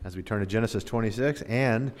as we turn to Genesis 26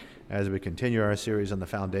 and as we continue our series on the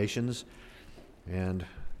foundations. And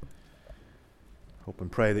hope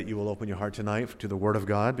and pray that you will open your heart tonight to the Word of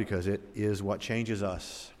God, because it is what changes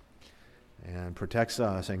us and protects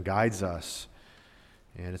us and guides us.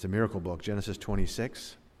 And it's a miracle book, Genesis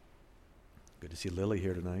 26. Good to see Lily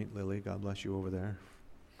here tonight. Lily, God bless you over there.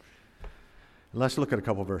 And let's look at a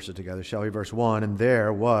couple verses together, shall we? Verse 1, and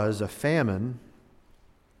there was a famine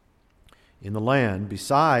in the land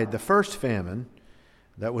beside the first famine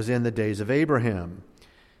that was in the days of Abraham.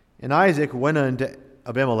 And Isaac went unto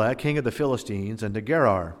Abimelech, king of the Philistines, unto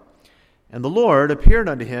Gerar. And the Lord appeared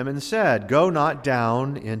unto him and said, Go not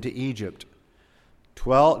down into Egypt.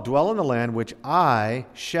 Dwell in the land which I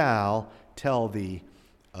shall tell thee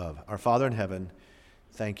of. Our Father in heaven,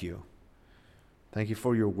 thank you. Thank you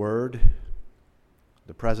for your word,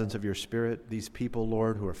 the presence of your Spirit, these people,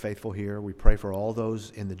 Lord, who are faithful here. We pray for all those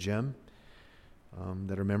in the gym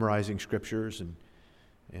that are memorizing scriptures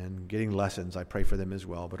and getting lessons. I pray for them as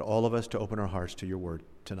well. But all of us to open our hearts to your word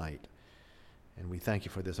tonight. And we thank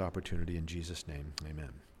you for this opportunity in Jesus' name. Amen.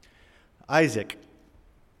 Isaac,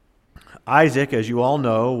 as you all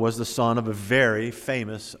know, was the son of a very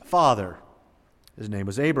famous father. His name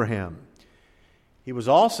was Abraham. He was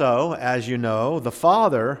also, as you know, the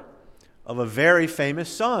father of a very famous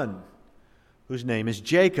son whose name is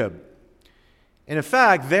Jacob. And in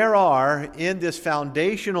fact, there are in this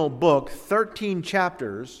foundational book 13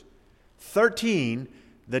 chapters, 13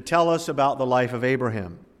 that tell us about the life of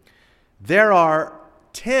Abraham. There are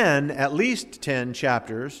at least 10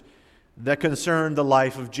 chapters that concern the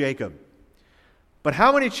life of Jacob. But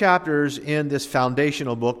how many chapters in this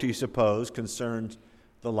foundational book do you suppose concern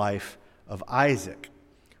the life of Isaac?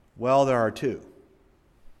 Well, there are 2. In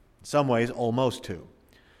some ways, almost 2.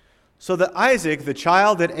 So that Isaac, the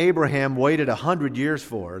child that Abraham waited 100 years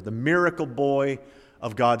for, the miracle boy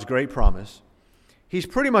of God's great promise, he's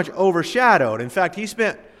pretty much overshadowed. In fact, he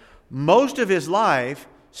spent most of his life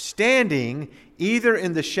standing either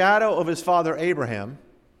in the shadow of his father Abraham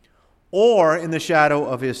or in the shadow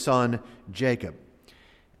of his son Jacob.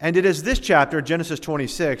 And it is this chapter, Genesis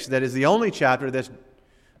 26, that is the only chapter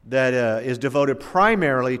that is devoted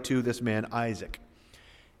primarily to this man Isaac.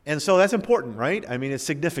 And so that's important, right? I mean, it's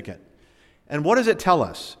significant. And what does it tell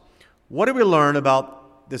us? What do we learn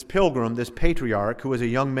about this pilgrim, this patriarch, who was a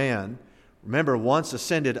young man, remember, once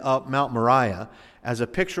ascended up Mount Moriah as a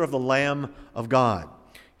picture of the Lamb of God?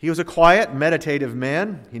 He was a quiet, meditative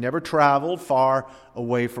man. He never traveled far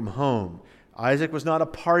away from home. Isaac was not a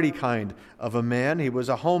party kind of a man. He was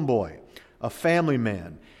a homeboy, a family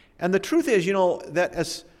man. And the truth is,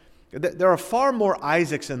 that there are far more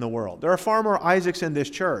Isaacs in the world. There are far more Isaacs in this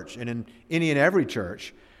church and in any and every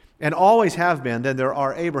church, and always have been, than there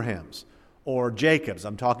are Abrahams or Jacobs.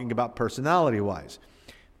 I'm talking about personality-wise.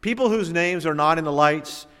 People whose names are not in the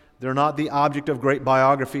lights, they're not the object of great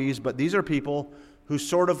biographies, but these are people who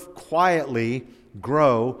sort of quietly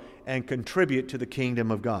grow and contribute to the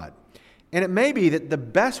kingdom of God. And it may be that the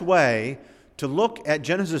best way to look at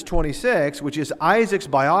Genesis 26, which is Isaac's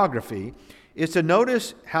biography, is to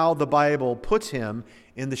notice how the Bible puts him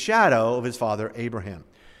in the shadow of his father Abraham.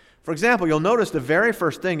 For example, you'll notice the very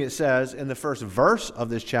first thing it says in the first verse of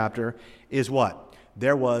this chapter is what?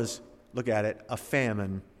 There was, look at it, a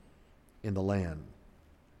famine in the land.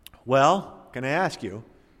 Well, can I ask you,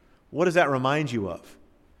 what does that remind you of?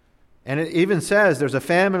 And it even says there's a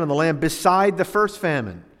famine in the land beside the first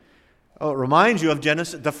famine. Oh, it reminds you of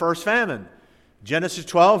the first famine. Genesis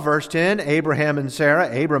 12, verse 10, Abram and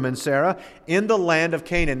Sarah, in the land of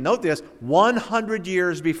Canaan. Note this, 100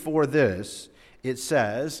 years before this, it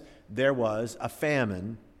says there was a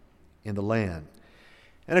famine in the land.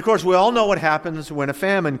 And of course, we all know what happens when a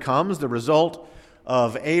famine comes, the result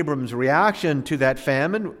of Abram's reaction to that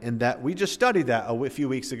famine, and that we just studied that a few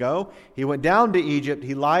weeks ago. He went down to Egypt.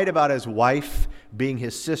 He lied about his wife being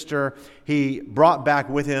his sister. He brought back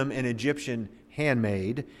with him an Egyptian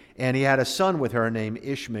handmaid, and he had a son with her named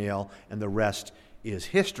Ishmael, and the rest is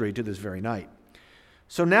history to this very night.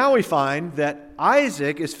 So now we find that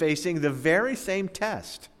Isaac is facing the very same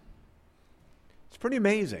test. It's pretty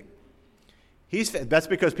amazing. That's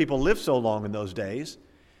because people lived so long in those days.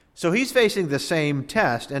 So he's facing the same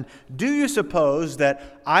test. And do you suppose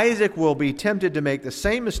that Isaac will be tempted to make the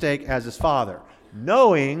same mistake as his father,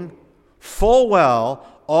 knowing full well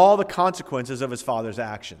all the consequences of his father's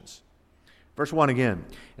actions? Verse 1 again.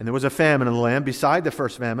 And there was a famine in the land beside the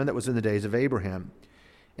first famine that was in the days of Abraham.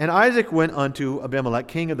 And Isaac went unto Abimelech,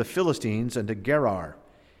 king of the Philistines, unto Gerar.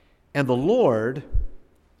 And the Lord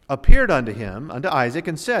appeared unto him, unto Isaac,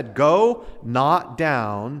 and said, Go not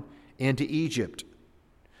down into Egypt,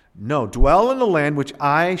 No, dwell in the land which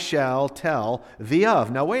I shall tell thee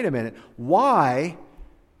of. Now wait a minute. Why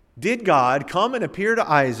did God come and appear to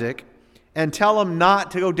Isaac and tell him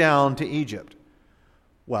not to go down to Egypt?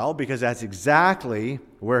 Well, because that's exactly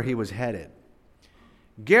where he was headed.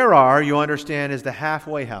 Gerar, you understand, is the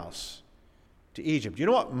halfway house to Egypt. You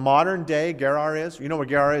know what modern day Gerar is? You know where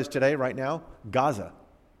Gerar is today, right now? Gaza.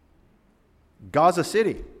 Gaza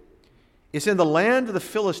City. It's in the land of the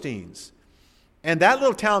Philistines. And that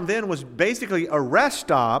little town then was basically a rest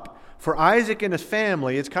stop for Isaac and his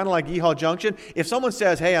family. It's kind of like Yeehaw Junction. If someone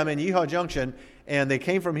says, hey, I'm in Yeehaw Junction, and they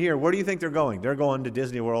came from here, where do you think they're going? They're going to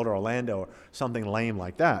Disney World or Orlando or something lame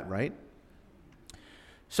like that, right?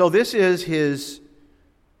 So this is his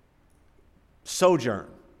sojourn,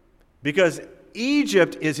 because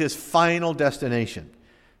Egypt is his final destination.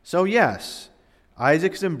 So yes,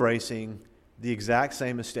 Isaac's embracing the exact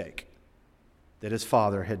same mistake that his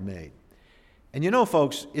father had made. And you know,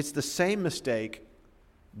 folks, it's the same mistake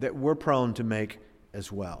that we're prone to make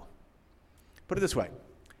as well. Put it this way.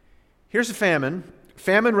 Here's a famine.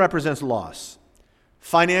 Famine represents loss,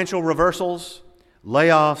 financial reversals,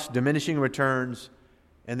 layoffs, diminishing returns,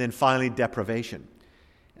 and then finally deprivation.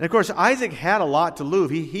 And of course, Isaac had a lot to lose.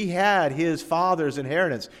 He had his father's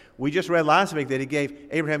inheritance. We just read last week that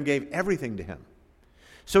Abraham gave everything to him.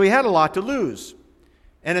 So he had a lot to lose.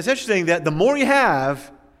 And it's interesting that the more you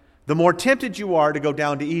have, the more tempted you are to go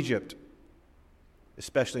down to Egypt,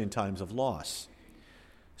 especially in times of loss.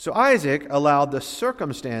 So Isaac allowed the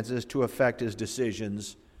circumstances to affect his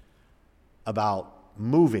decisions about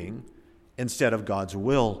moving instead of God's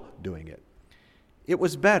will doing it. It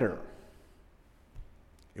was better.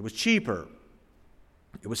 It was cheaper.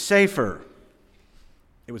 It was safer.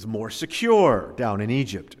 It was more secure down in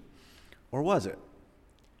Egypt. Or was it?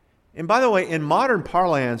 And by the way, in modern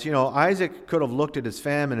parlance, Isaac could have looked at his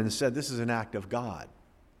famine and said, this is an act of God.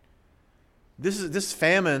 This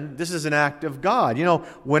famine, this is an act of God.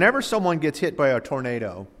 Whenever someone gets hit by a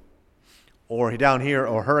tornado, or down here,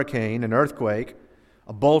 a hurricane, an earthquake,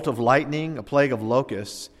 a bolt of lightning, a plague of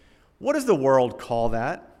locusts, what does the world call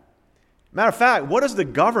that? Matter of fact, what does the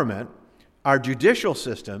government, our judicial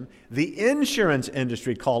system, the insurance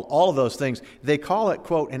industry call all of those things? They call it,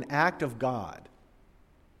 quote, an act of God.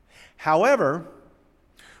 However,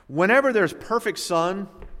 whenever there's perfect sun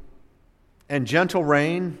and gentle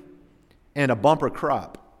rain and a bumper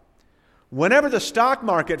crop, whenever the stock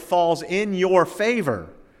market falls in your favor,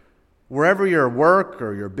 wherever your work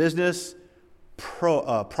or your business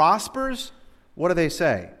prospers, what do they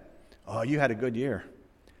say? Oh, you had a good year.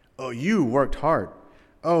 Oh, you worked hard.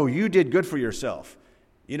 Oh, you did good for yourself.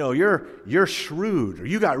 You're shrewd, or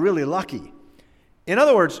you got really lucky. In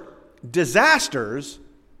other words, disasters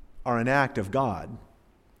are an act of God.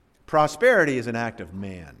 Prosperity is an act of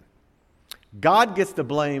man. God gets the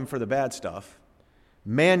blame for the bad stuff.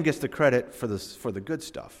 Man gets the credit for the good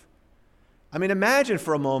stuff. I mean, imagine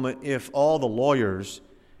for a moment if all the lawyers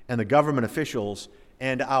and the government officials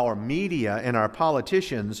and our media and our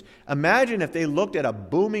politicians, imagine if they looked at a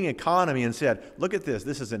booming economy and said, look at this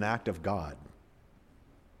is an act of God.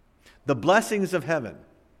 The blessings of heaven,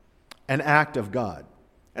 an act of God.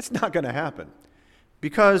 That's not going to happen.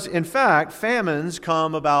 Because, in fact, famines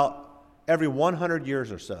come about every 100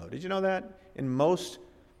 years or so. Did you know that? In most,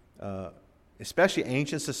 especially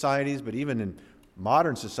ancient societies, but even in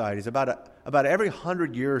modern societies, about every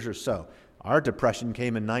 100 years or so. Our depression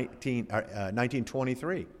came in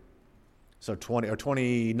 1923, so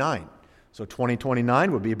 29. So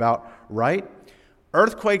 2029 would be about right.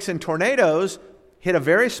 Earthquakes and tornadoes hit a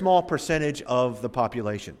very small percentage of the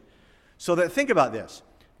population. So think about this.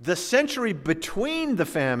 The century between the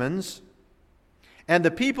famines and the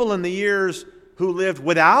people in the years who lived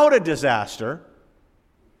without a disaster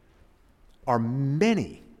are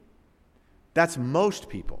many. That's most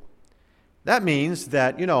people. That means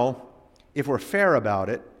that, if we're fair about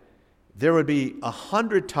it, there would be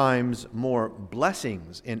 100 times more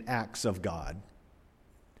blessings in acts of God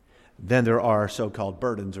than there are so-called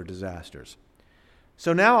burdens or disasters.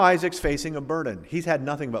 So now Isaac's facing a burden. He's had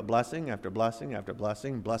nothing but blessing after blessing after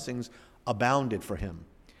blessing. Blessings abounded for him.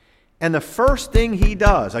 And the first thing he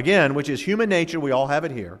does, again, which is human nature, we all have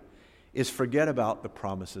it here, is forget about the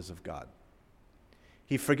promises of God.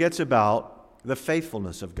 He forgets about the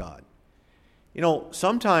faithfulness of God.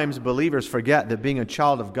 Sometimes believers forget that being a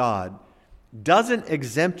child of God doesn't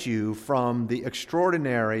exempt you from the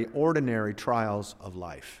extraordinary, ordinary trials of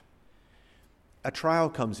life. A trial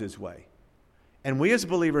comes his way. And we as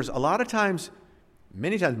believers, a lot of times,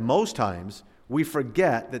 many times, most times, we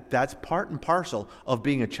forget that that's part and parcel of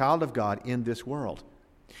being a child of God in this world.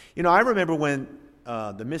 I remember when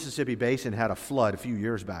the Mississippi Basin had a flood a few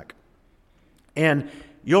years back. And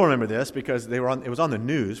you'll remember this because it was on the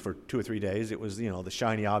news for 2 or 3 days. It was, the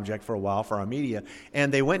shiny object for a while for our media.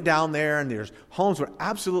 And they went down there, and their homes were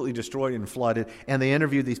absolutely destroyed and flooded. And they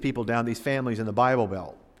interviewed these people down, these families in the Bible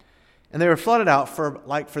Belt. And they were flooded out for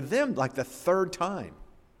them, the third time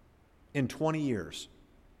in 20 years.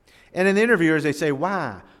 And in the interviewers, they say,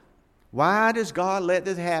 why? Why does God let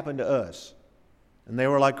this happen to us? And they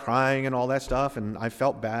were crying and all that stuff, and I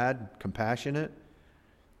felt bad, compassionate.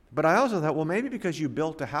 But I also thought, well, maybe because you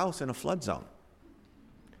built a house in a flood zone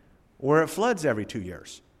where it floods every 2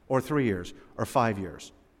 years or 3 years or 5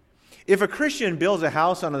 years. If a Christian builds a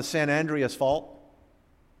house on the San Andreas Fault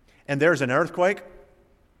and there's an earthquake,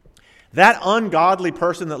 that ungodly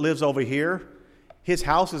person that lives over here, his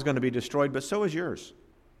house is going to be destroyed, but so is yours.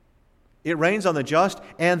 It rains on the just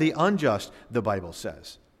and the unjust, the Bible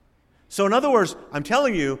says. So in other words, I'm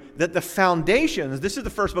telling you that the foundations, this is the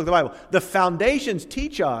first book of the Bible, the foundations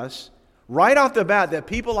teach us right off the bat that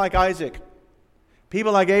people like Isaac,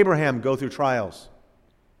 people like Abraham go through trials,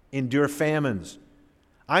 endure famines.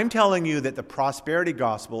 I'm telling you that the prosperity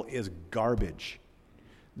gospel is garbage,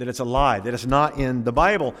 that it's a lie, that it's not in the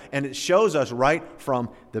Bible, and it shows us right from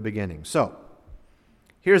the beginning. So,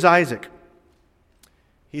 here's Isaac.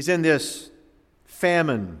 He's in this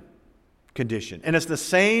famine condition. And it's the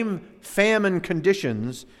same famine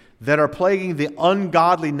conditions that are plaguing the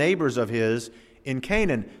ungodly neighbors of his in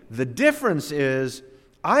Canaan. The difference is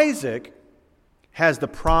Isaac has the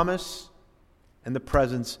promise and the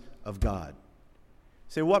presence of God. You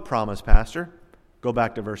say, what promise, Pastor? Go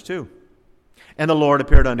back to verse 2. And the Lord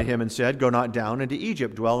appeared unto him and said, Go not down into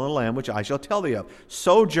Egypt, dwell in the land which I shall tell thee of.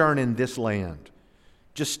 Sojourn in this land.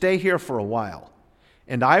 Just stay here for a while.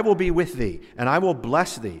 And I will be with thee, and I will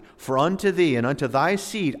bless thee. For unto thee and unto thy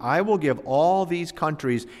seed I will give all these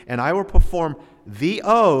countries, and I will perform the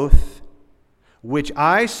oath which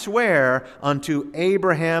I swear unto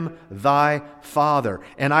Abraham thy father.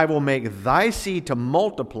 And I will make thy seed to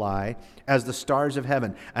multiply as the stars of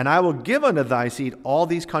heaven. And I will give unto thy seed all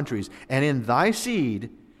these countries, and in thy seed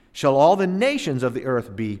shall all the nations of the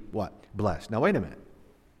earth be what? Blessed. Now wait a minute.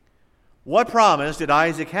 What promise did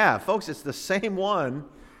Isaac have? Folks, it's the same one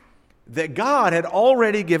that God had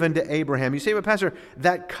already given to Abraham. You say, but Pastor,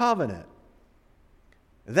 that covenant,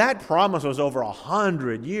 that promise was over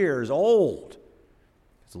 100 years old.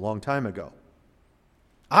 It's a long time ago.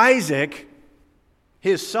 Isaac,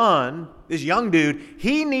 his son, this young dude,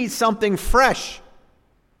 he needs something fresh.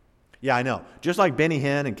 Yeah, I know. Just like Benny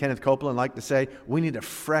Hinn and Kenneth Copeland like to say, we need a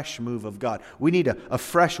fresh move of God. We need a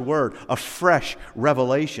fresh word, a fresh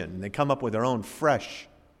revelation. And they come up with their own fresh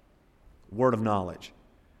word of knowledge.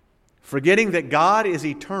 Forgetting that God is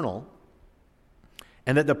eternal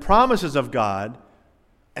and that the promises of God,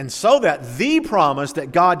 and so that the promise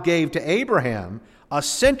that God gave to Abraham a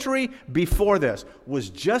century before this was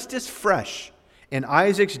just as fresh in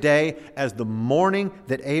Isaac's day as the morning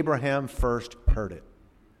that Abraham first heard it.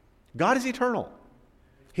 God is eternal.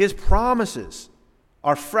 His promises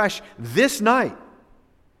are fresh this night.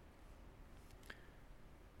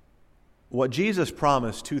 What Jesus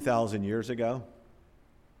promised 2,000 years ago,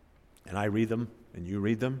 and I read them and you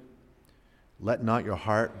read them, let not your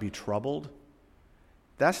heart be troubled.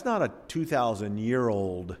 That's not a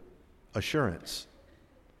 2,000-year-old assurance.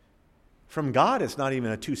 From God, it's not even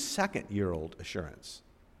a 2-second-year-old assurance.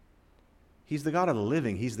 He's the God of the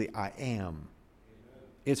living. He's the I am.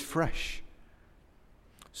 It's fresh.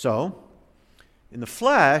 So, in the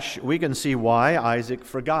flesh, we can see why Isaac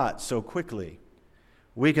forgot so quickly.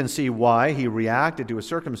 We can see why he reacted to his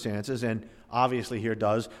circumstances and obviously here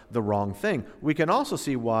does the wrong thing. We can also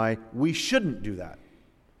see why we shouldn't do that.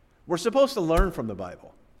 We're supposed to learn from the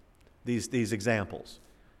Bible, these examples.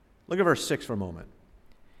 Look at verse 6 for a moment.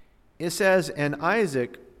 It says, and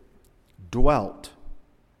Isaac dwelt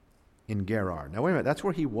in Gerar. Now, wait a minute, that's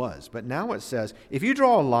where he was. But now it says, if you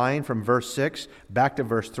draw a line from verse 6 back to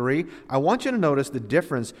verse 3, I want you to notice the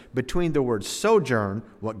difference between the word sojourn,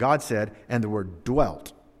 what God said, and the word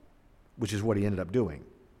dwelt, which is what he ended up doing.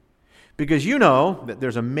 Because you know that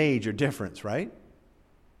there's a major difference, right?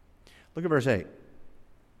 Look at verse 8.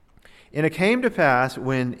 And it came to pass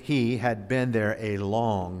when he had been there a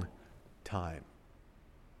long time.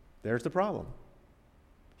 There's the problem.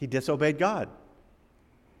 He disobeyed God.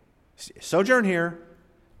 Sojourn here,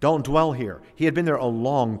 don't dwell here. He had been there a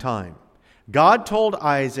long time. God told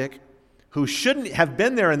Isaac, who shouldn't have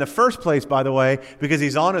been there in the first place, by the way, because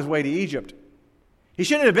he's on his way to Egypt. He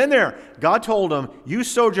shouldn't have been there. God told him, you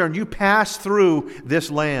sojourn, you pass through this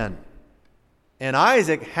land. And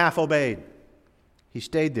Isaac half obeyed. He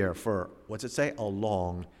stayed there for, what's it say? A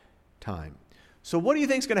long time. So what do you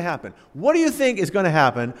think is going to happen? What do you think is going to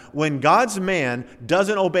happen when God's man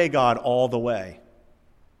doesn't obey God all the way?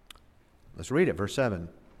 Let's read it, verse 7.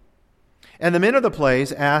 And the men of the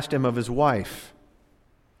place asked him of his wife,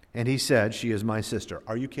 and he said, she is my sister.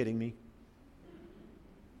 Are you kidding me?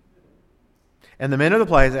 And the men of the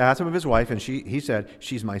place asked him of his wife, and he said,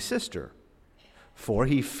 she's my sister. For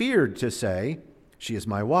he feared to say, she is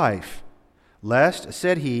my wife. Lest,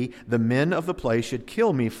 said he, the men of the place should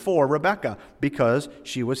kill me for Rebekah, because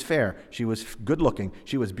she was fair, she was good looking,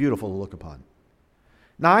 she was beautiful to look upon.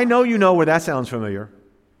 Now I know you know where that sounds familiar.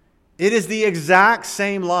 It is the exact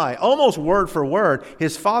same lie, almost word for word,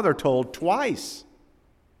 his father told twice.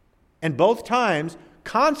 And both times,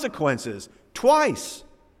 consequences, twice.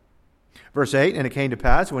 Verse 8, and it came to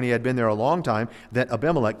pass, when he had been there a long time, that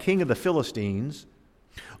Abimelech, king of the Philistines,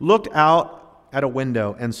 looked out at a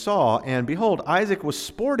window and saw, and behold, Isaac was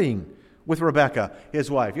sporting with Rebekah, his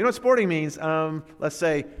wife. You know what sporting means? Let's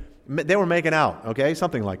say they were making out, okay?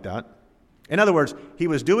 Something like that. In other words, he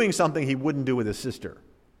was doing something he wouldn't do with his sister.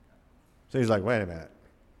 So he's like, wait a minute.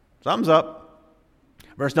 Something's up.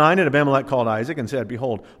 Verse 9, and Abimelech called Isaac and said,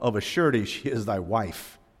 behold, of a surety she is thy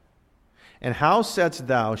wife. And how saidst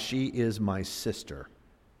thou, she is my sister?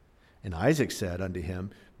 And Isaac said unto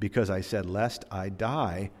him, because I said, lest I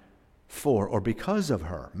die for or because of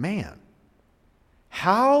her. Man,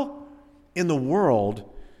 how in the world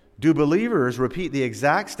do believers repeat the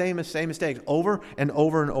exact same mistakes over and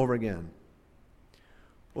over and over again?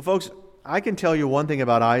 Well, folks, I can tell you one thing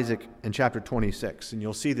about Isaac in chapter 26, and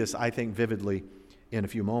you'll see this, I think, vividly in a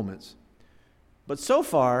few moments. But so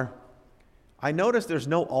far, I notice there's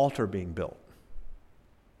no altar being built.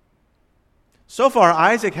 So far,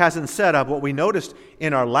 Isaac hasn't set up what we noticed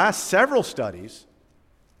in our last several studies,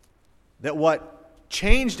 that what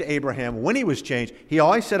changed Abraham when he was changed, he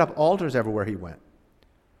always set up altars everywhere he went.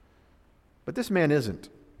 But this man isn't.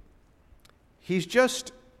 He's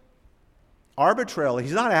just arbitrarily,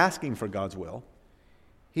 he's not asking for God's will.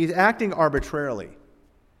 He's acting arbitrarily.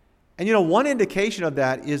 And you know, one indication of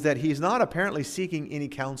that is that he's not apparently seeking any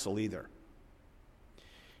counsel either.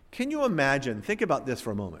 Can you imagine, think about this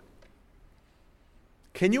for a moment.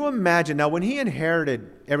 Can you imagine, now when he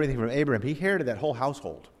inherited everything from Abraham, he inherited that whole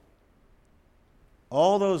household.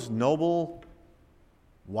 All those noble,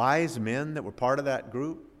 wise men that were part of that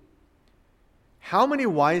group. How many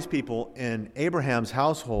wise people in Abraham's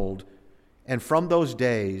household and from those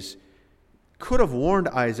days could have warned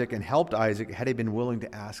Isaac and helped Isaac had he been willing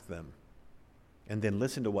to ask them and then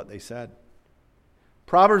listen to what they said?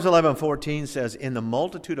 Proverbs 11:14 says, in the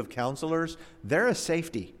multitude of counselors, there is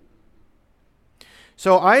safety.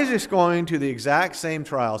 So Isaac's going to the exact same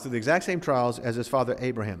trials, as his father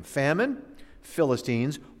Abraham. Famine,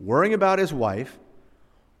 Philistines, worrying about his wife,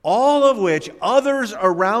 all of which others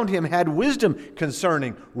around him had wisdom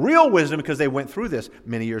concerning, real wisdom, because they went through this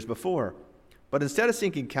many years before. But instead of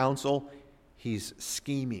seeking counsel, he's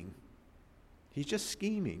scheming. He's just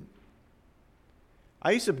scheming.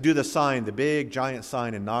 I used to do the sign, the big giant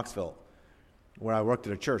sign in Knoxville, where I worked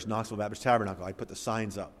at a church, Knoxville Baptist Tabernacle. I'd put the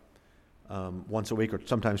signs up once a week or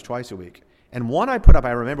sometimes twice a week. And one I put up,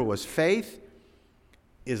 I remember, was faith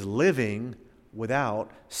is living without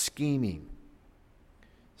scheming.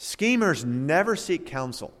 Schemers never seek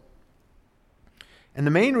counsel. And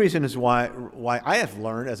the main reason is why I have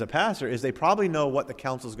learned as a pastor is they probably know what the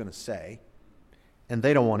counsel is going to say, and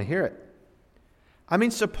they don't want to hear it. I mean,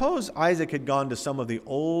 suppose Isaac had gone to some of the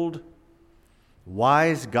old,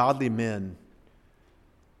 wise, godly men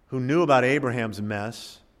who knew about Abraham's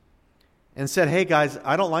mess and said, hey guys,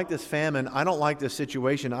 I don't like this famine. I don't like this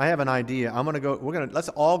situation. I have an idea. Let's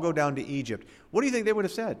all go down to Egypt. What do you think they would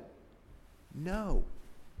have said? No.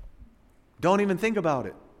 Don't even think about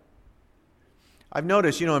it. I've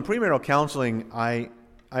noticed, in premarital counseling, I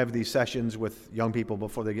have these sessions with young people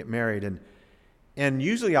before they get married, and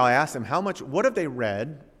usually I'll ask them what have they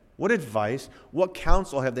read, what advice, what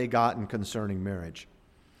counsel have they gotten concerning marriage?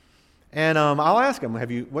 And I'll ask them,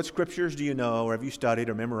 what scriptures do you know, or have you studied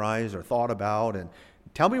or memorized or thought about? And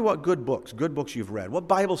tell me what good books you've read, what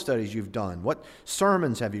Bible studies you've done, what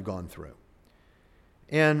sermons have you gone through?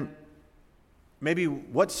 And maybe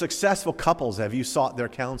what successful couples have you sought their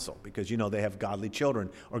counsel because they have godly children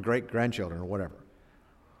or great-grandchildren or whatever.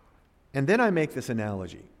 And then I make this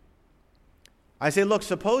analogy. I say, look,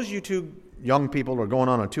 suppose you two young people are going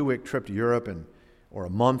on a 2-week trip to Europe or a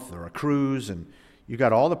month or a cruise, and you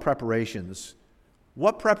got all the preparations.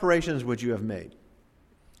 What preparations would you have made?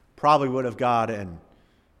 Probably would have got a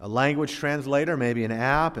language translator, maybe an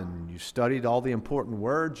app, and you've studied all the important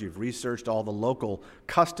words. You've researched all the local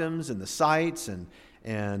customs and the sites, and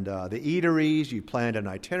the eateries. You planned an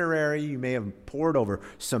itinerary. You may have pored over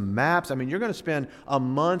some maps. I mean, you're going to spend a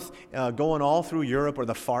month going all through Europe or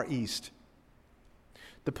the Far East.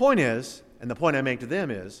 The point is, and the point I make to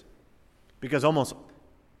them is, because almost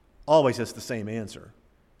always it's the same answer.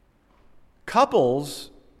 Couples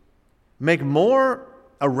make more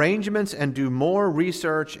arrangements and do more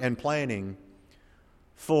research and planning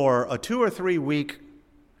for a 2 or 3 week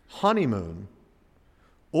honeymoon,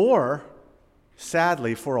 or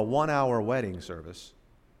sadly for a 1-hour wedding service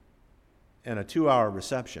and a 2-hour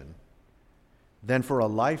reception, than for a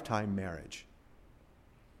lifetime marriage.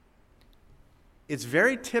 It's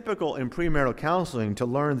very typical in premarital counseling to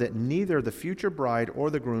learn that neither the future bride or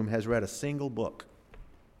the groom has read a single book.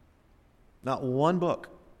 Not one book.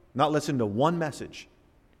 Not listened to one message.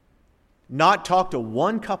 Not talked to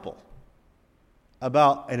one couple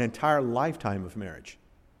about an entire lifetime of marriage.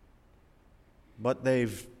 But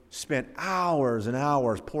they've spent hours and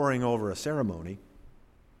hours poring over a ceremony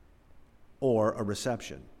or a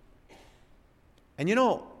reception. And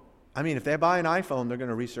if they buy an iPhone, they're going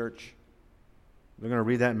to research. They're going to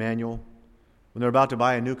read that manual. When they're about to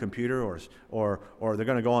buy a new computer or they're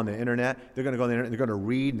going to go on the internet, they're going to go on the internet, they're going to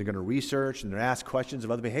read, and they're going to research, and they're ask questions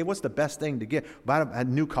of other people. Hey, what's the best thing to get? Buy a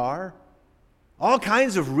new car? All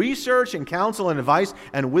kinds of research and counsel and advice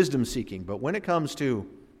and wisdom seeking. But when it comes to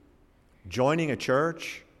joining a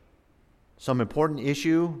church, some important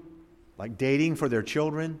issue like dating for their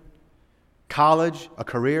children, college, a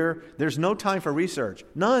career, there's no time for research.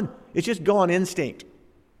 None. It's just go on instinct.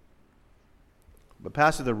 But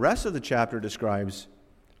Pastor, the rest of the chapter describes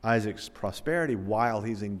Isaac's prosperity while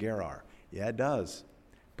he's in Gerar. Yeah, it does.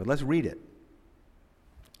 But let's read it.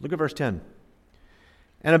 Look at verse 10.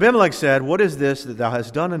 And Abimelech said, "What is this that thou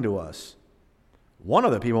hast done unto us? One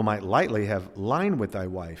of the people might lightly have lined with thy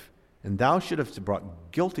wife, and thou shouldst have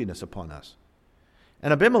brought guiltiness upon us."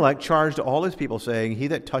 And Abimelech charged all his people, saying, "He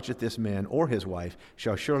that toucheth this man or his wife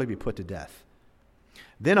shall surely be put to death."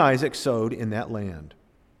 Then Isaac sowed in that land,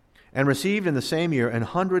 and received in the same year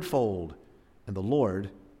 100-fold, and the Lord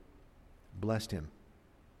blessed him.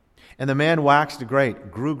 And the man waxed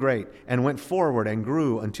great, grew great, and went forward and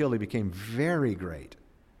grew until he became very great.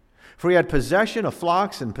 For he had possession of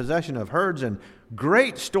flocks and possession of herds and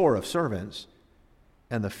great store of servants,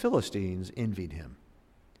 and the Philistines envied him.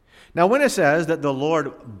 Now when it says that the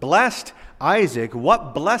Lord blessed Isaac,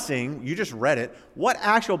 what blessing, you just read it, what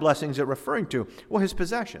actual blessing is it referring to? Well, his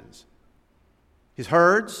possessions. His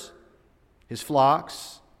herds, his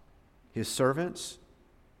flocks, his servants.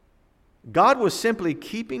 God was simply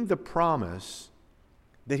keeping the promise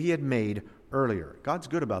that he had made earlier. God's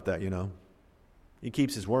good about that, He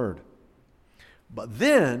keeps his word. But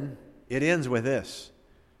then it ends with this: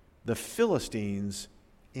 the Philistines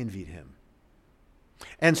envied him.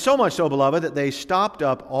 And so much so, beloved, that they stopped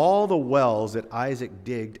up all the wells that Isaac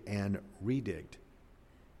digged and redigged.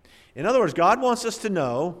 In other words, God wants us to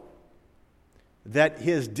know that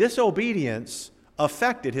his disobedience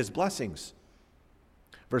affected his blessings.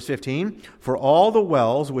 Verse 15, "For all the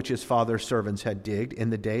wells which his father's servants had digged in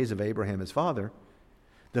the days of Abraham his father,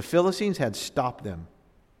 the Philistines had stopped them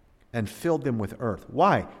and filled them with earth."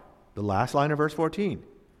 Why? The last line of verse 14,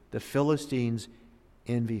 "The Philistines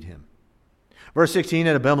envied him." Verse 16,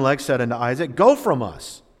 "And Abimelech said unto Isaac, Go from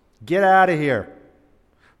us, get out of here,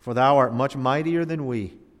 for thou art much mightier than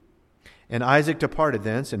we. And Isaac departed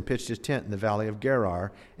thence and pitched his tent in the valley of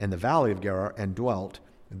Gerar, and dwelt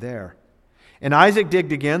there. And Isaac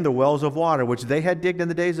digged again the wells of water, which they had digged in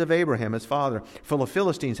the days of Abraham his father, for the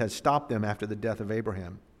Philistines had stopped them after the death of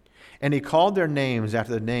Abraham. And he called their names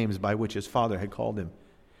after the names by which his father had called them.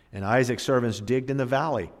 And Isaac's servants digged in the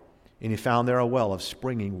valley, and he found there a well of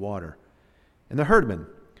springing water. And the herdmen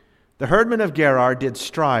of Gerar did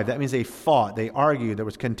strive." That means they fought, they argued, there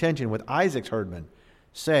was contention with Isaac's herdmen,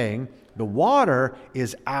 saying, "The water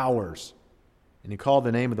is ours." And he called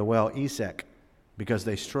the name of the well Esek, because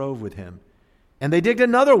they strove with him. And they digged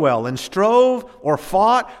another well, and strove or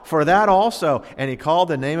fought for that also. And he called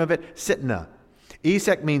the name of it Sitnah.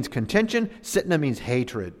 Esek means contention, Sitnah means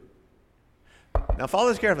hatred. Now follow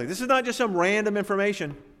this carefully. This is not just some random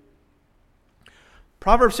information.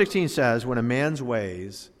 Proverbs 16 says, "When a man's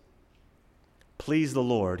ways please the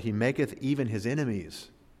Lord, he maketh even his enemies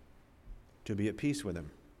to be at peace with him."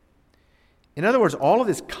 In other words, all of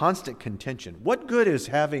this constant contention. What good is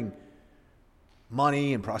having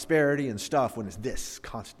money and prosperity and stuff when it's this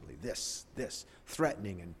constantly, this,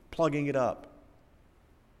 threatening and plugging it up?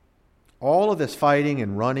 All of this fighting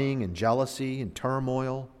and running and jealousy and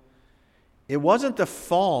turmoil. It wasn't the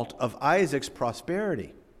fault of Isaac's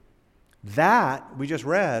prosperity. That, we just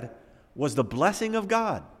read, was the blessing of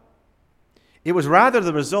God. It was rather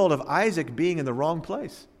the result of Isaac being in the wrong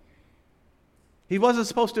place. He wasn't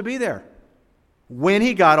supposed to be there when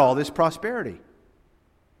he got all this prosperity.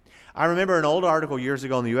 I remember an old article years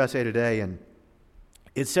ago in the USA Today, and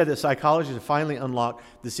it said that psychologists have finally unlocked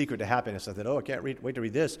the secret to happiness. I thought, I can't wait to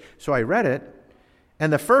read this. So I read it,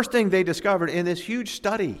 and the first thing they discovered in this huge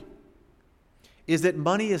study is that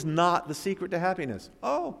money is not the secret to happiness.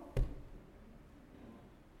 Oh,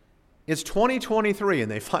 it's 2023,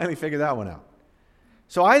 and they finally figured that one out.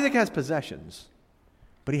 So Isaac has possessions,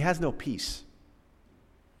 but he has no peace.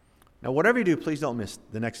 Now, whatever you do, please don't miss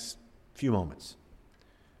the next few moments.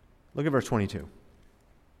 Look at verse 22.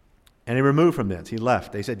 And he removed from thence. He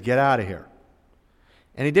left. They said, get out of here.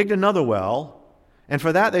 And he digged another well, and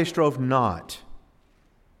for that they strove not.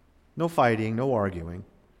 No fighting, no arguing.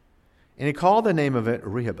 And he called the name of it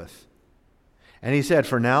Rehoboth. And he said,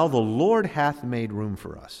 for now the Lord hath made room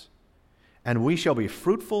for us, and we shall be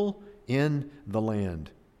fruitful in the land.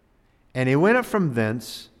 And he went up from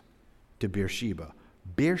thence to Beersheba.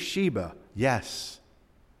 Beersheba, yes.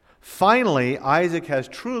 Finally, Isaac has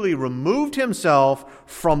truly removed himself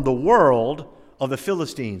from the world of the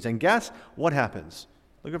Philistines. And guess what happens?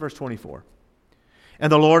 Look at verse 24.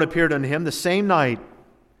 And the Lord appeared unto him the same night,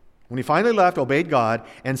 when he finally left, obeyed God,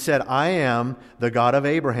 and said, I am the God of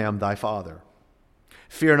Abraham thy father.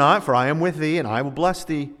 Fear not, for I am with thee, and I will bless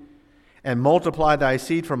thee, and multiply thy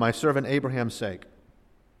seed for my servant Abraham's sake.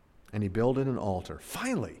 And he builded an altar.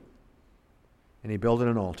 Finally. And he builded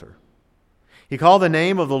an altar. He called the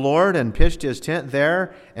name of the Lord and pitched his tent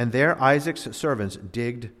there, and there Isaac's servants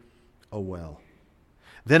digged a well.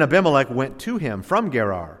 Then Abimelech went to him from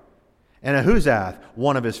Gerar, and Ahuzath,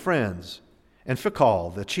 one of his friends, and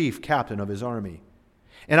Phicol, the chief captain of his army.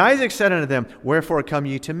 And Isaac said unto them, wherefore come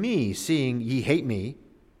ye to me, seeing ye hate me,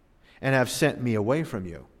 and have sent me away from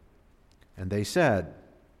you? And they said,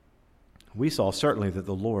 we saw certainly that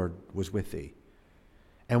the Lord was with thee.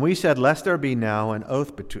 And we said, let there be now an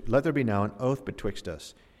oath betwixt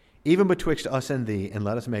us, even betwixt us and thee, and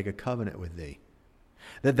let us make a covenant with thee,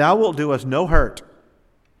 that thou wilt do us no hurt,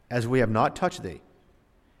 as we have not touched thee,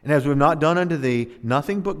 and as we have not done unto thee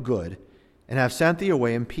nothing but good, and have sent thee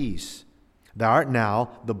away in peace. Thou art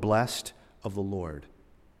now the blessed of the Lord.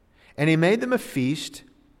 And he made them a feast,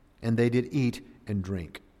 and they did eat and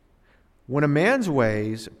drink. When a man's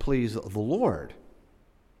ways please the Lord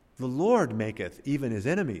maketh even his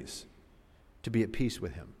enemies to be at peace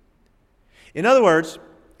with him. In other words,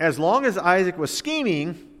 as long as Isaac was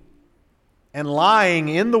scheming and lying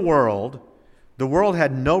in the world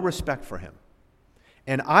had no respect for him.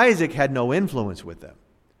 And Isaac had no influence with them.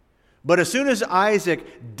 But as soon as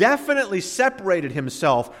Isaac definitely separated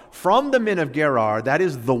himself from the men of Gerar, that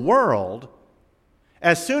is the world,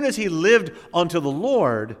 as soon as he lived unto the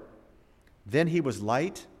Lord, then he was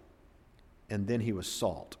light, and then he was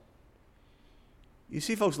salt. You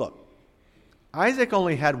see, folks, look. Isaac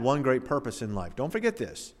only had one great purpose in life. Don't forget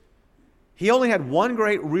this. He only had one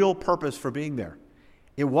great real purpose for being there.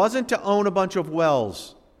 It wasn't to own a bunch of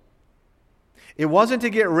wells. It wasn't to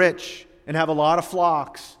get rich and have a lot of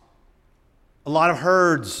flocks, a lot of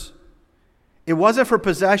herds. It wasn't for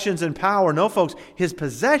possessions and power. No, folks, his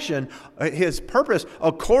purpose,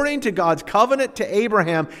 according to God's covenant to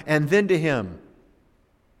Abraham and then to him,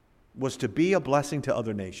 was to be a blessing to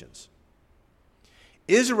other nations.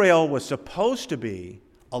 Israel was supposed to be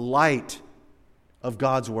a light of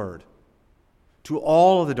God's word to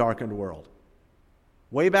all of the darkened world.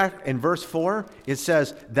 Way back in verse 4, it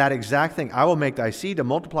says that exact thing. I will make thy seed to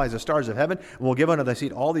multiply as the stars of heaven, and will give unto thy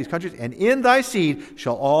seed all these countries, and in thy seed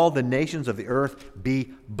shall all the nations of the earth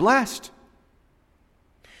be blessed.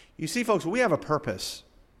 You see, folks, we have a purpose.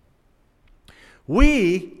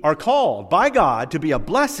 We are called by God to be a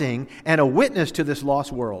blessing and a witness to this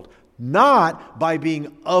lost world, not by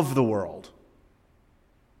being of the world,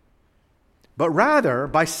 but rather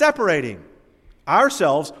by separating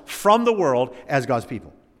ourselves from the world as God's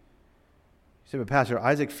people. You say, but Pastor,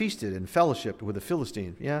 Isaac feasted and fellowshiped with the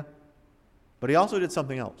Philistines. Yeah, but he also did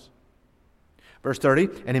something else. Verse 30,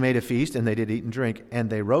 and he made a feast, and they did eat and drink, and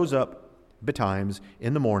they rose up betimes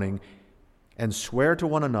in the morning, and sware to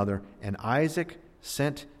one another, and Isaac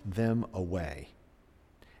sent them away.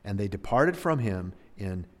 And they departed from him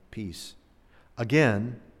in peace.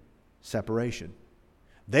 Again, separation.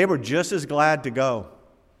 They were just as glad to go.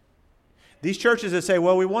 These churches that say,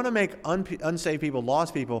 well, we want to make unsaved people,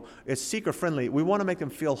 lost people, it's seeker-friendly. We want to make them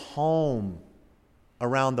feel home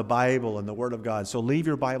around the Bible and the Word of God. So leave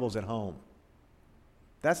your Bibles at home.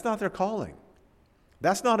 That's not their calling.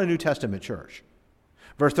 That's not a New Testament church.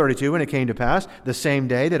 Verse 32, and it came to pass the same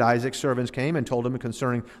day that Isaac's servants came and told him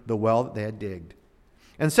concerning the well that they had digged.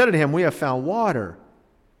 and said to him, We have found water.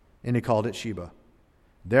 And he called it Sheba.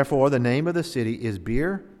 Therefore, the name of the city is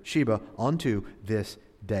Beer-sheba unto this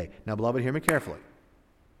day. Now, beloved, hear me carefully.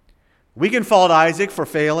 We can fault Isaac for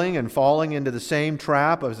failing and falling into the same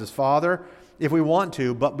trap as his father if we want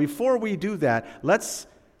to, but before we do that, let's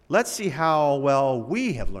see how well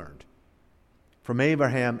we have learned from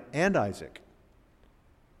Abraham and Isaac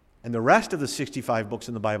and the rest of the 65 books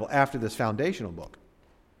in the Bible after this foundational book.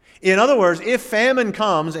 In other words, if famine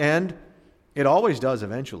comes, and it always does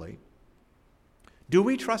eventually, do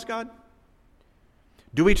we trust God?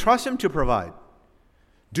 Do we trust Him to provide?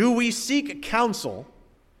 Do we seek counsel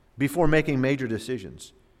before making major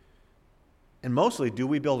decisions? And mostly, do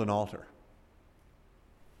we build an altar?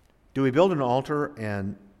 Do we build an altar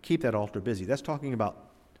and keep that altar busy? That's talking about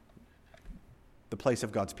the place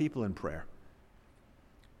of God's people in prayer.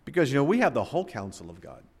 Because, we have the whole counsel of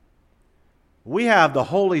God. We have the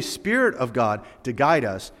Holy Spirit of God to guide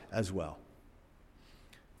us as well.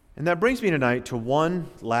 And that brings me tonight to one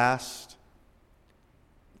last,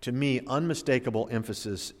 to me, unmistakable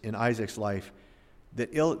emphasis in Isaac's life that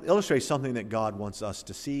illustrates something that God wants us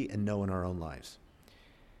to see and know in our own lives.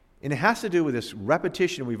 And it has to do with this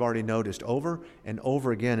repetition we've already noticed over and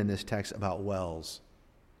over again in this text about wells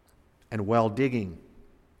and well digging.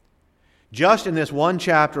 Just in this one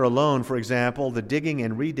chapter alone, for example, the digging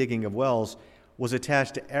and redigging of wells was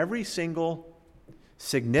attached to every single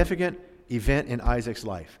significant event in Isaac's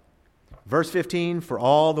life. Verse 15, for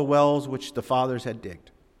all the wells which the fathers had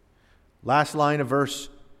digged. Last line of verse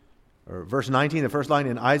 19, the first line,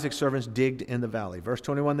 and Isaac's servants digged in the valley. Verse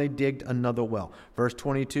 21, they digged another well. Verse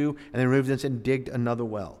 22, and they removed this and digged another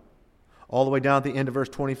well. All the way down at the end of verse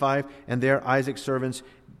 25, and there Isaac's servants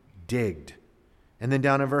digged. And then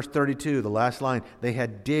down in verse 32, the last line, they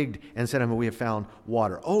had digged and said, we have found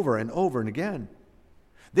water. Over and over and again.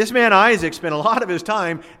 This man Isaac spent a lot of his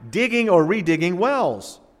time digging or redigging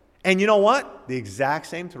wells. And you know what? The exact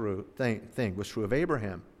same thing was true of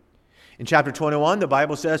Abraham. In chapter 21, the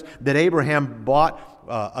Bible says that Abraham bought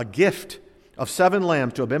a gift of 7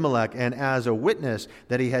 lambs to Abimelech, and as a witness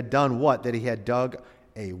that he had done what? That he had dug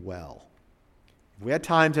a well. If we had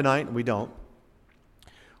time tonight, and we don't,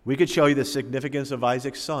 we could show you the significance of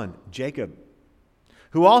Isaac's son, Jacob,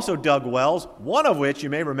 who also dug wells, one of which, you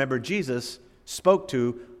may remember, Jesus spoke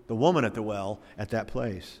to the woman at the well at that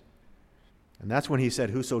place. And that's when he said,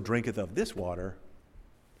 whoso drinketh of this water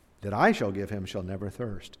that I shall give him shall never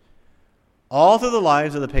thirst. All through the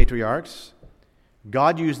lives of the patriarchs,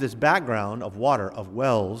 God used this background of water, of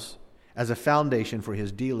wells, as a foundation for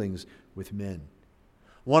his dealings with men.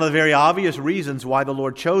 One of the very obvious reasons why the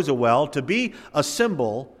Lord chose a well to be a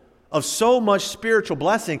symbol of so much spiritual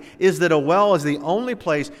blessing is that a well is the only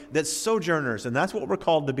place that sojourners, and that's what we're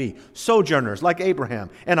called to be, sojourners like Abraham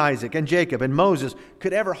and Isaac and Jacob and Moses,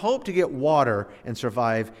 could ever hope to get water and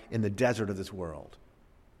survive in the desert of this world.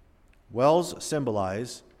 Wells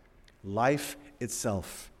symbolize life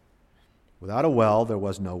itself. Without a well, there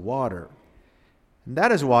was no water. And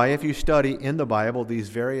that is why, if you study in the Bible these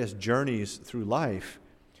various journeys through life,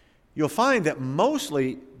 you'll find that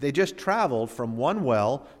mostly they just traveled from one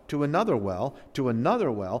well to another well, to another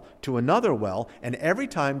well, to another well, and every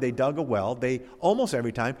time they dug a well, almost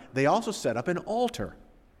every time, they also set up an altar.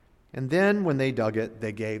 And then when they dug it,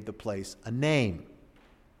 they gave the place a name.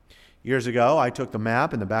 Years ago, I took the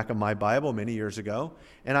map in the back of my Bible many years ago,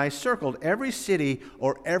 and I circled every city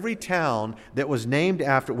or every town that was named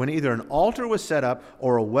after when either an altar was set up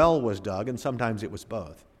or a well was dug, and sometimes it was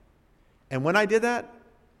both. And when I did that,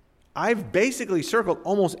 I've basically circled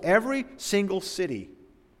almost every single city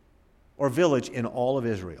or village in all of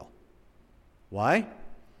Israel. Why?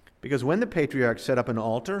 Because when the patriarchs set up an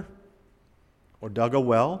altar or dug a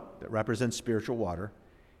well that represents spiritual water,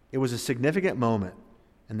 it was a significant moment,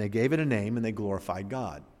 and they gave it a name and they glorified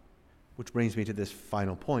God. Which brings me to this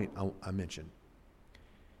final point I mentioned.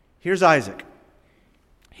 Here's Isaac.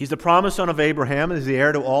 He's the promised son of Abraham and is the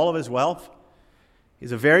heir to all of his wealth.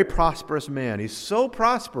 He's a very prosperous man. He's so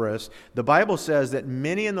prosperous, the Bible says that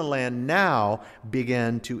many in the land now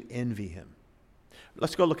began to envy him.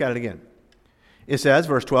 Let's go look at it again. It says,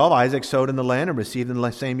 verse 12, Isaac sowed in the land and received in the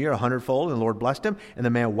same year 100-fold, and the Lord blessed him, and the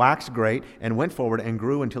man waxed great and went forward and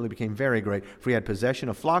grew until he became very great, for he had possession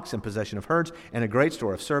of flocks and possession of herds and a great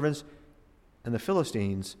store of servants, and the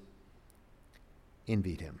Philistines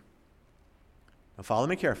envied him. Now follow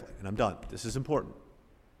me carefully, and I'm done. This is important.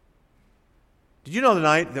 Did you know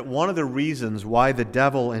tonight that one of the reasons why the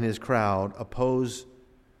devil and his crowd oppose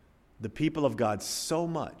the people of God so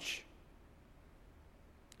much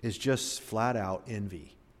is just flat out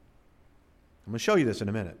envy? I'm going to show you this in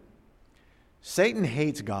a minute. Satan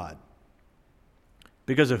hates God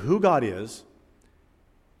because of who God is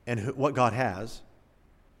and what God has.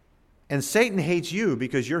 And Satan hates you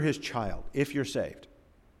because you're his child, if you're saved.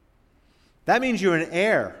 That means you're an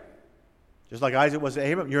heir. Just like Isaac was to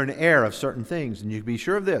Abraham, you're an heir of certain things. And you can be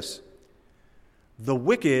sure of this. The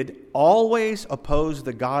wicked always oppose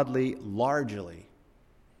the godly largely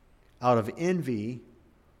out of envy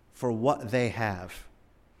for what they have.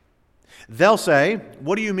 They'll say,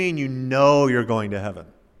 what do you mean you know you're going to heaven?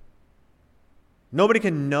 Nobody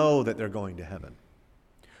can know that they're going to heaven.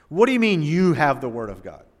 What do you mean you have the Word of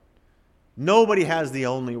God? Nobody has the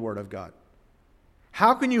only Word of God.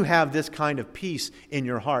 How can you have this kind of peace in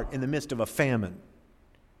your heart in the midst of a famine?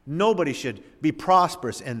 Nobody should be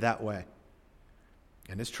prosperous in that way.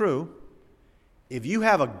 And it's true. If you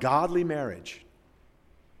have a godly marriage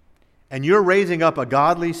and you're raising up a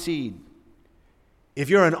godly seed, if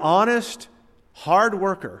you're an honest, hard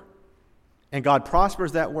worker and God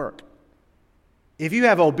prospers that work, if you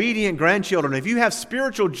have obedient grandchildren, if you have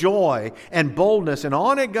spiritual joy and boldness, and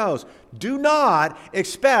on it goes, do not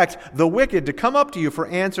expect the wicked to come up to you for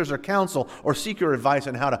answers or counsel or seek your advice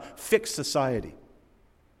on how to fix society.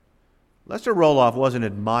 Lester Roloff wasn't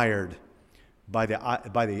admired by the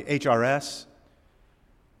HRS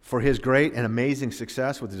for his great and amazing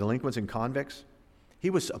success with the delinquents and convicts.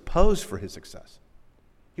 He was opposed for his success.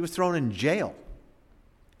 He was thrown in jail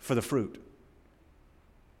for the fruit.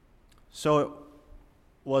 So it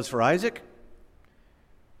was for Isaac,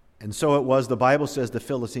 and so it was, the Bible says, the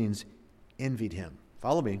Philistines envied him.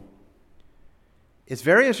 Follow me. It's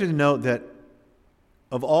very interesting to note that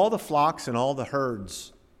of all the flocks and all the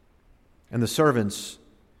herds and the servants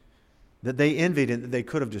that they envied and that they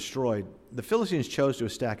could have destroyed, the Philistines chose to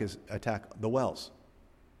attack the wells.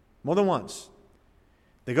 More than once.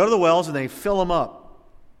 They go to the wells and they fill them up.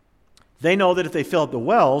 They know that if they fill up the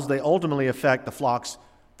wells, they ultimately affect the flocks,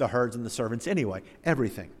 the herds, and the servants anyway.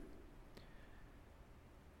 Everything.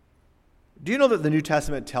 Do you know that the New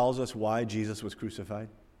Testament tells us why Jesus was crucified?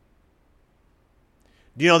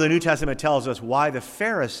 Do you know the New Testament tells us why the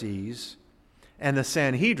Pharisees and the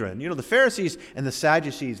Sanhedrin, the Pharisees and the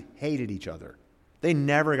Sadducees hated each other. They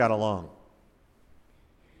never got along.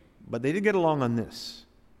 But they did get along on this.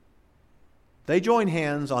 They joined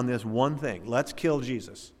hands on this one thing. Let's kill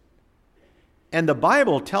Jesus. And the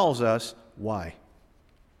Bible tells us why.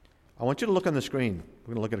 I want you to look on the screen.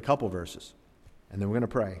 We're going to look at a couple verses, and then we're going to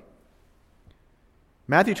pray.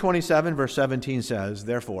 Matthew 27, verse 17 says,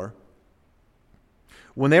 Therefore,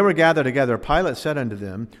 when they were gathered together, Pilate said unto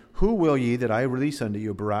them, Who will ye that I release unto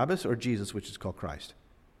you, Barabbas or Jesus, which is called Christ?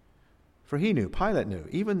 For he knew, Pilate knew,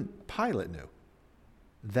 even Pilate knew,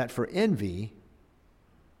 that for envy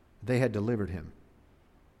they had delivered him.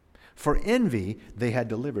 For envy they had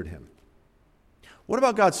delivered him. What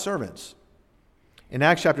about God's servants? In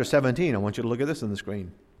Acts chapter 17, I want you to look at this on the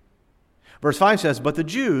screen. Verse 5 says, But the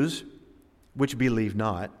Jews, which believed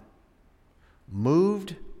not,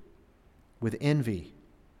 moved with envy,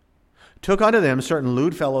 took unto them certain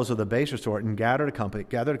lewd fellows of the baser sort, and gathered a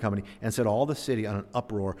company, and set all the city on an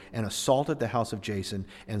uproar, and assaulted the house of Jason,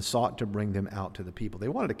 and sought to bring them out to the people. They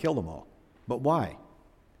wanted to kill them all. But why?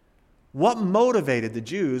 What motivated the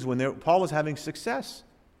Jews when Paul was having success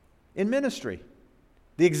in ministry?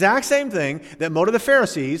 The exact same thing that motivated the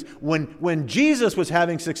Pharisees when Jesus was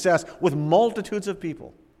having success with multitudes of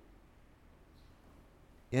people.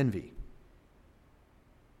 Envy.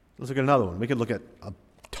 Let's look at another one. We could look at a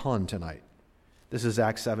ton tonight. This is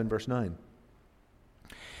Acts 7, verse 9.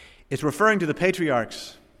 It's referring to the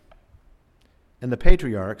patriarchs. And the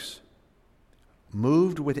patriarchs,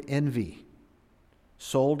 moved with envy,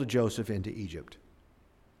 sold Joseph into Egypt.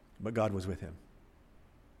 But God was with him.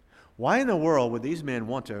 Why in the world would these men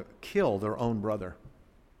want to kill their own brother?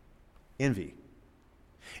 Envy.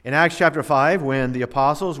 In Acts chapter 5, when the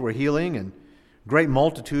apostles were healing and great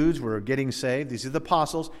multitudes were getting saved, these are the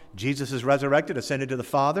apostles, Jesus is resurrected, ascended to the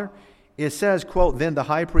Father. It says, quote, Then the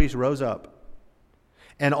high priest rose up,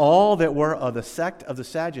 and all that were of the sect of the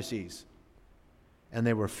Sadducees, and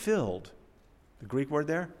they were filled, the Greek word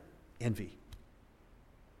there, envy.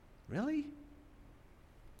 Really?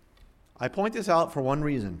 I point this out for one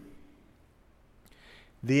reason.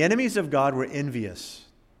 The enemies of God were envious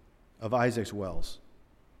of Isaac's wells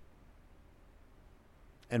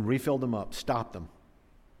and refilled them up, stopped them.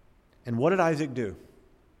 And what did Isaac do?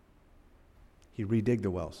 He redigged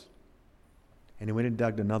the wells. And he went and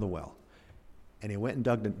dug another well. And he went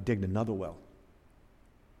and digged another well.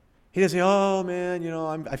 He didn't say, oh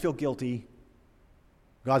man, I feel guilty.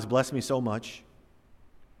 God's blessed me so much.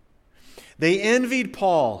 They envied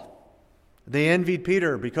Paul. They envied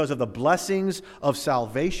Peter because of the blessings of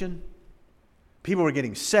salvation. People were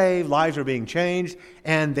getting saved, lives were being changed,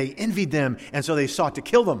 and they envied them, and so they sought to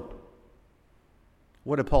kill them.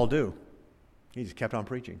 What did Paul do? He just kept on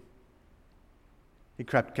preaching. He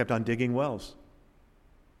kept on digging wells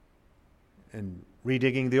and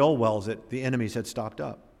redigging the old wells that the enemies had stopped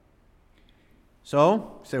up.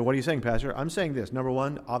 So, say, what are you saying, Pastor? I'm saying this. Number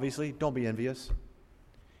one, obviously, don't be envious.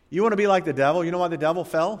 You want to be like the devil? You know why the devil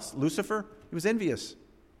fell? Lucifer? He was envious.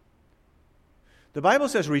 The Bible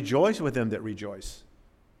says, rejoice with them that rejoice.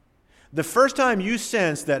 The first time you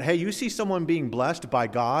sense that, hey, you see someone being blessed by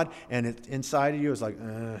God and it's inside of you, it's like,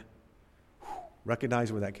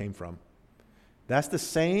 recognize where that came from. That's the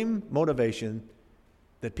same motivation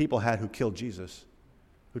that people had who killed Jesus,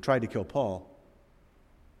 who tried to kill Paul,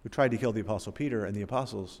 who tried to kill the Apostle Peter and the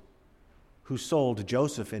apostles, who sold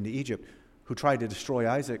Joseph into Egypt, who tried to destroy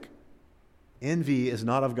Isaac. Envy is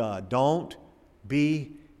not of God. Don't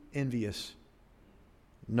be envious.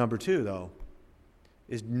 Number two, though,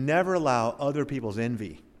 is never allow other people's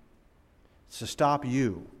envy to stop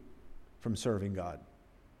you from serving God.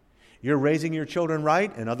 You're raising your children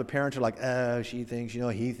right, and other parents are like, she thinks,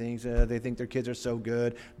 he thinks, they think their kids are so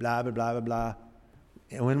good, blah, blah, blah, blah, blah.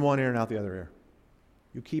 And in one ear and out the other ear.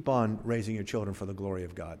 You keep on raising your children for the glory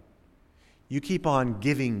of God. You keep on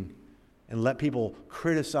giving and let people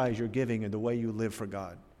criticize your giving and the way you live for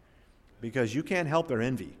God. Because you can't help their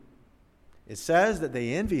envy. It says that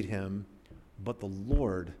they envied him, but the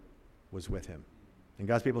Lord was with him. And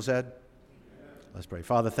God's people said, amen. Let's pray.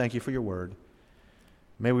 Father, thank you for your word.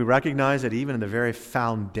 May we recognize that even in the very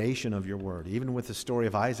foundation of your word, even with the story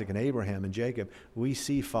of Isaac and Abraham and Jacob, we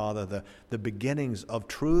see, Father, the beginnings of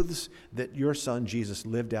truths that your son Jesus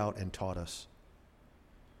lived out and taught us.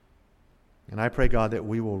 And I pray, God, that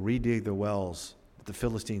we will redig the wells that the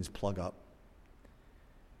Philistines plug up.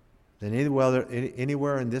 That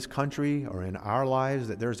anywhere in this country or in our lives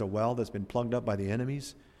that there's a well that's been plugged up by the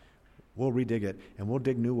enemies, we'll redig it and we'll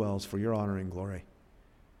dig new wells for your honor and glory.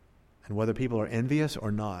 And whether people are envious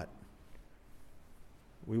or not,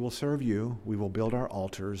 we will serve you, we will build our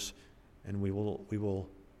altars, and we will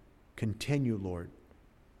continue, Lord,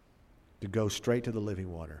 to go straight to the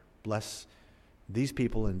living water. Bless these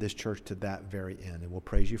people in this church to that very end, and we'll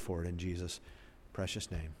praise you for it in Jesus' precious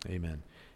name. Amen.